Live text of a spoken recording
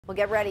Well,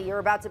 get ready. You're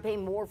about to pay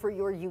more for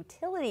your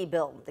utility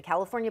bill. The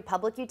California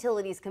Public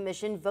Utilities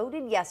Commission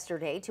voted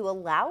yesterday to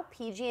allow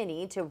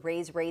PG&E to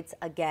raise rates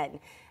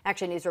again.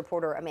 Action News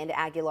reporter Amanda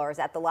Aguilar is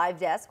at the live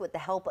desk with the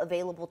help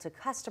available to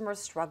customers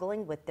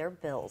struggling with their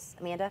bills.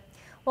 Amanda?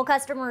 Well,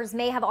 customers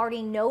may have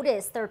already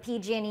noticed their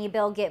PG&E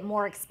bill get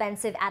more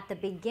expensive at the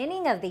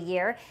beginning of the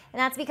year, and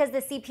that's because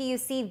the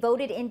CPUC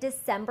voted in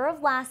December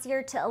of last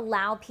year to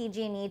allow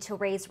PG&E to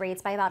raise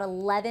rates by about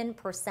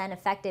 11%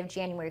 effective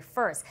January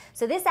 1st.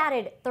 So this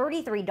added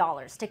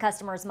 $33 to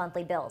customers'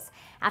 monthly bills.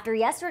 After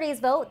yesterday's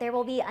vote, there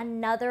will be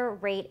another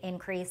rate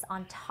increase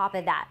on top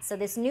of that. So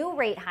this new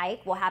rate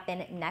hike will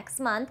happen next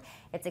month.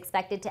 It's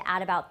expected to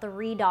add about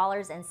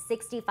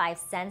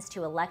 $3.65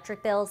 to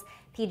electric bills.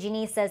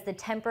 PG&E says the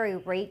temporary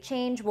rate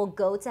change will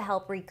go to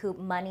help recoup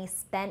money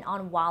spent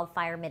on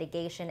wildfire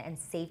mitigation and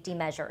safety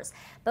measures.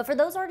 But for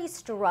those already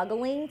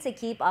struggling to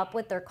keep up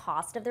with their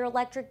cost of their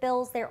electric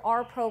bills, there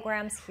are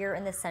programs here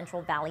in the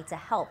Central Valley to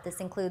help.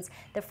 This includes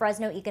the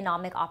Fresno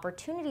Economic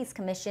Opportunities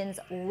Commission's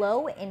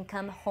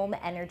Low-Income Home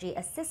Energy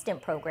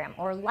Assistance Program,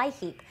 or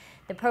LIHEAP.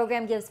 The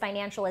program gives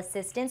financial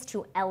assistance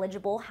to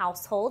eligible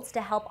households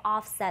to help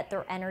offset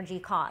their energy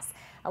costs.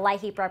 A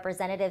LIHEAP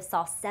representative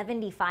saw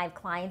 75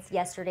 clients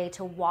yesterday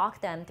to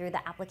walk them through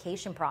the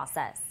application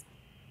process.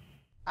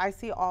 I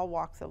see all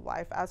walks of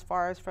life, as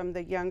far as from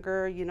the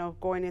younger,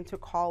 going into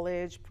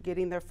college,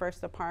 getting their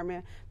first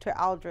apartment, to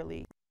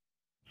elderly.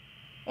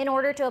 In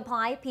order to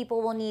apply,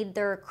 people will need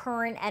their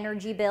current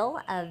energy bill,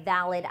 a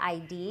valid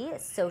ID,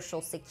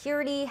 Social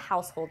Security,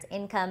 household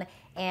income,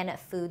 and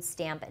food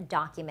stamp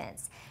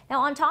documents. Now,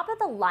 on top of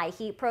the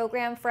LIHEAP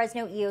program,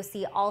 Fresno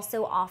EOC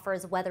also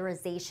offers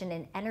weatherization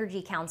and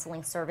energy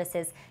counseling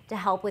services to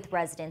help with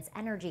residents'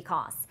 energy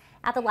costs.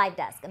 At the live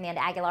desk,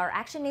 Amanda Aguilar,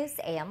 Action News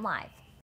AM Live.